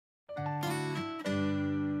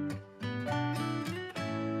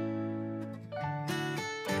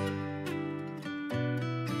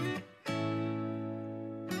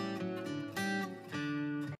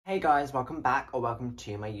Hey guys, welcome back or welcome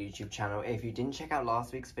to my YouTube channel. If you didn't check out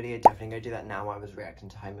last week's video, definitely go do that now while I was reacting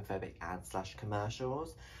to homophobic ads /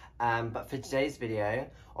 commercials. But for today's video,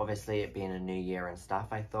 obviously it being a new year and stuff,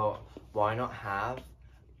 I thought why not have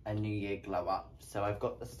a new year glow up. So I've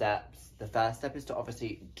got the steps. The first step is to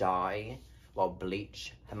obviously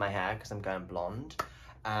bleach my hair because I'm going blonde.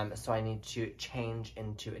 So I need to change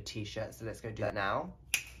into a t-shirt, so let's go do that now.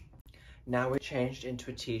 Now we're changed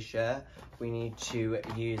into a t-shirt, we need to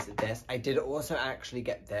use this. I did also actually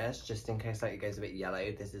get this, just in case like it goes a bit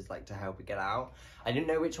yellow. This is like to help it get out. I didn't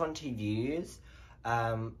know which one to use,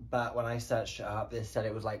 but when I searched it up, this said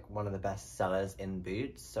it was like one of the best sellers in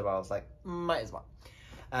Boots, so I was like, might as well.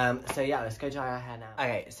 So yeah, let's go dye our hair now.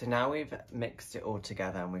 Okay, so now we've mixed it all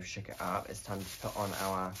together and we've shook it up, it's time to put on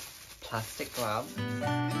our plastic gloves.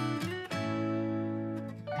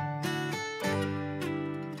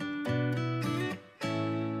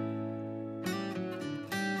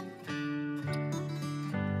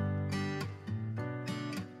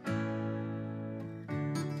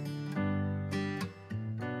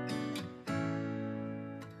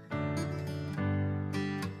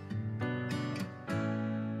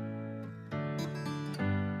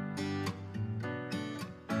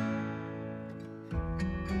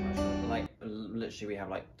 Literally we have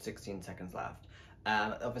like 16 seconds left.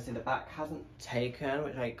 Obviously the back hasn't taken,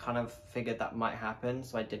 which I kind of figured that might happen,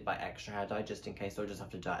 so I did buy extra hair dye just in case I'll just have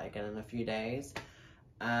to dye it again in a few days.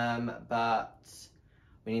 But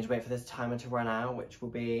we need to wait for this timer to run out, which will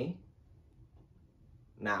be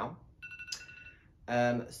now.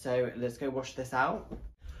 So let's go wash this out.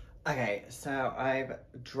 Okay, so I've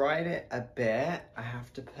dried it a bit. I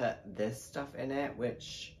have to put this stuff in it,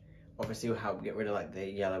 which obviously will help get rid of like the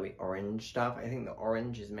yellowy orange stuff. I think the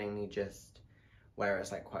orange is mainly just where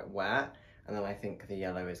it's like quite wet, and then I think the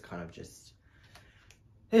yellow is kind of just,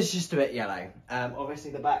 it's just a bit yellow. Obviously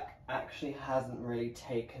the back actually hasn't really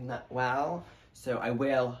taken that well, so I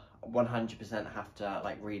will 100% have to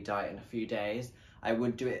like re-dye it in a few days. I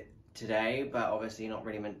would do it today, but obviously you're not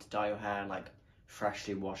really meant to dye your hair in like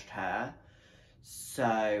freshly washed hair,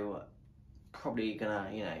 so probably gonna,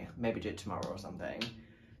 you know, maybe do it tomorrow or something.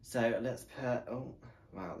 So let's put, oh,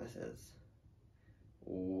 wow, this is,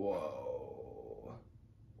 whoa.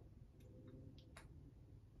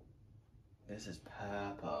 This is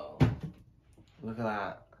purple. Look at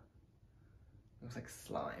that. Looks like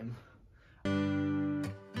slime. I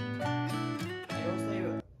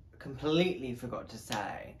also completely forgot to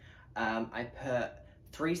say, I put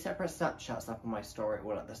 3 separate Snapchats up on my story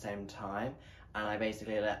all at the same time, and I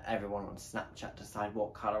basically let everyone on Snapchat decide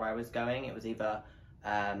what colour I was going. It was either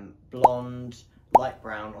blonde, light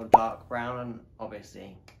brown or dark brown, and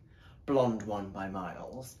obviously blonde won by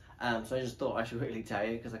miles. So I just thought I should quickly tell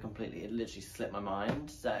you because it literally slipped my mind.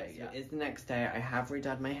 So yeah, it's the next day. I have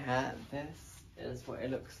redyed my hair. This is what it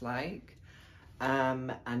looks like.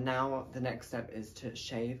 And now the next step is to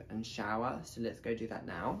shave and shower. So let's go do that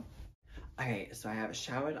now. Okay, so I have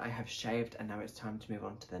showered, I have shaved, and now it's time to move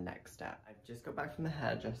on to the next step. I've just got back from the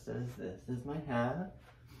hairdressers. This is my hair.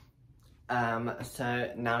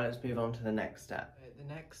 So now let's move on to the next step. The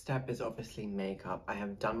next step is obviously makeup. I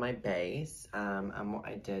have done my base, and what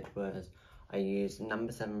I did was I used No.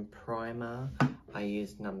 7 primer, I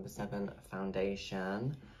used No. 7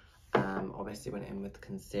 foundation, obviously went in with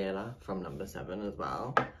concealer from No. 7 as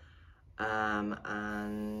well,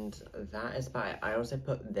 and that is about it. I also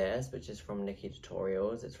put this, which is from Nikki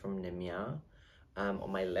Tutorials, it's from Nimia, on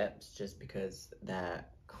my lips, just because they're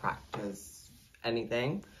cracked as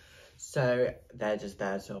anything. So they're just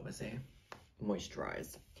there to obviously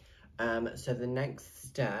moisturize. So the next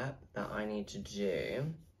step that I need to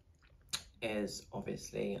do is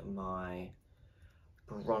obviously my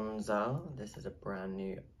bronzer. This is a brand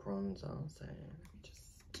new bronzer, so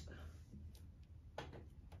just,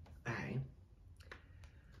 okay.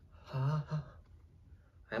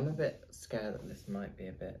 I'm a bit scared that this might be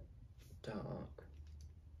a bit dark,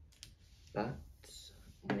 but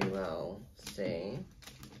we will see.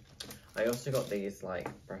 I also got these like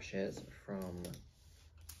brushes from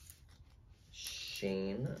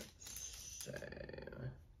Shein, so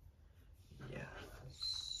yes,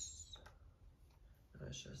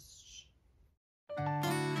 let's just.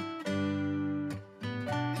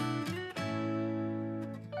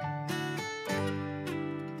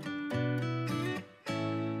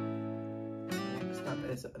 Next up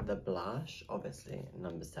is the blush, obviously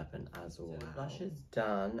No. 7 as well. So the blush is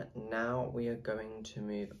done. Now we are going to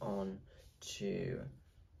move on to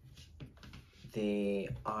the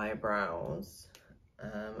eyebrows.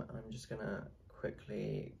 I'm just gonna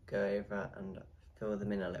quickly go over and fill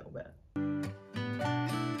them in a little bit. It's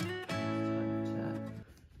time to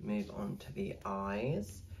move on to the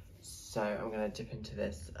eyes. So I'm going to dip into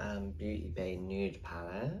this Beauty Bay Nude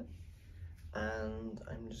palette. And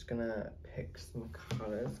I'm just going to pick some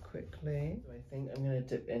colours quickly. So I think I'm going to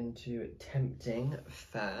dip into Tempting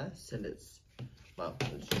first. So let's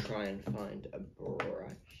try and find a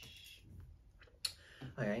brush.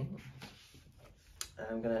 Okay.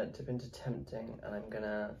 I'm going to dip into Tempting and I'm going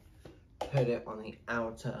to put it on the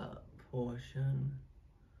outer portion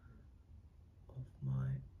of my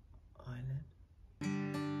eyelid.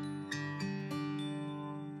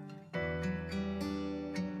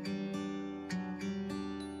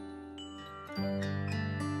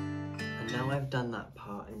 And now I've done that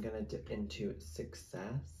part, I'm going to dip into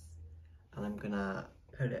Success and I'm going to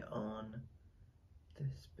put it on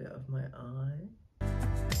this bit of my eye.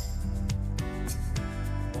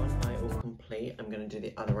 One eye all complete, I'm going to do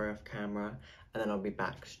the other eye off camera and then I'll be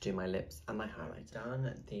back to do my lips and my highlighter.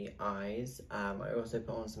 Done the eyes, I also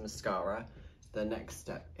put on some mascara. The next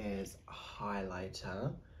step is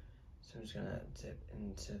highlighter. So I'm just going to dip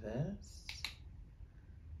into this.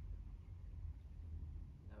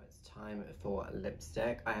 Now it's time for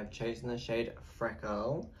lipstick. I have chosen the shade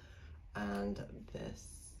Freckle and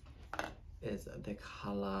this is the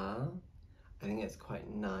colour. I think it's quite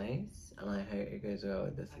nice and I hope it goes well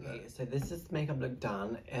with this look. So this is the makeup look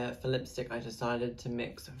done. For lipstick I decided to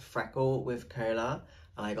mix Freckle with Cola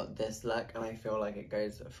and I got this look and I feel like it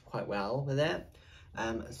goes quite well with it.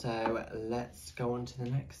 So let's go on to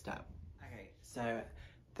the next step. Okay, so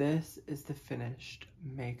this is the finished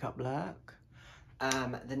makeup look.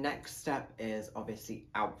 The next step is obviously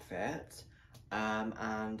outfit.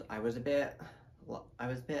 And I was a bit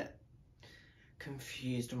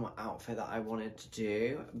confused on what outfit that I wanted to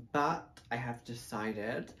do, but I have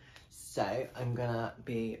decided. So I'm gonna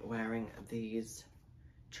be wearing these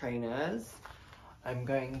trainers. I'm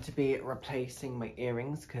going to be replacing my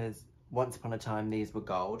earrings because once upon a time these were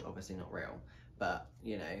gold, obviously not real, but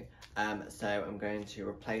you know. So I'm going to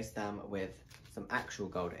replace them with some actual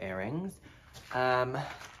gold earrings.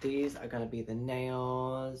 These are gonna be the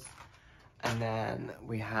nails, and then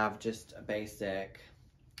we have just a basic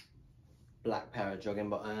black pair of jogging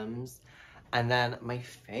bottoms, and then my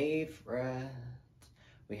favorite,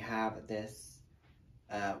 we have this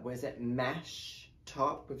what is it, mesh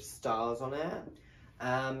top with stars on it,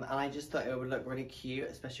 and I just thought it would look really cute,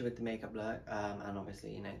 especially with the makeup look, and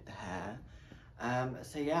obviously, you know, the hair.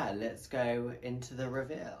 So yeah, let's go into the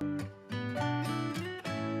reveal.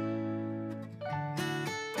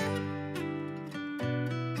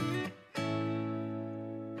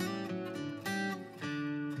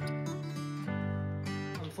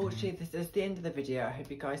 Unfortunately, this is the end of the video. I hope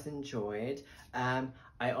you guys enjoyed.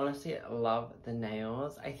 I honestly love the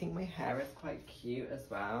nails. I think my hair is quite cute as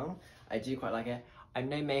well. I do quite like it. I'm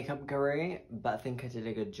no makeup guru, but I think I did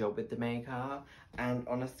a good job with the makeup. And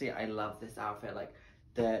honestly, I love this outfit. Like,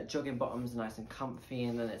 the jogging bottoms are nice and comfy,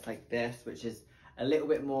 and then it's like this, which is a little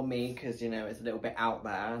bit more me, because, you know, it's a little bit out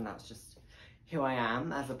there, and that's just who I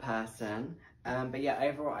am as a person. But yeah,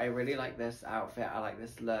 overall, I really like this outfit. I like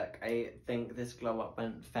this look. I think this glow up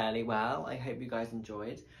went fairly well. I hope you guys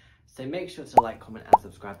enjoyed. So make sure to like, comment, and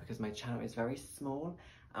subscribe because my channel is very small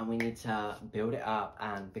and we need to build it up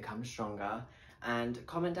and become stronger. And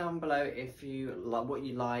comment down below if you like what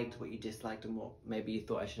you liked, what you disliked, and what maybe you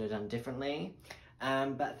thought I should have done differently.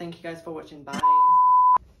 But thank you guys for watching. Bye.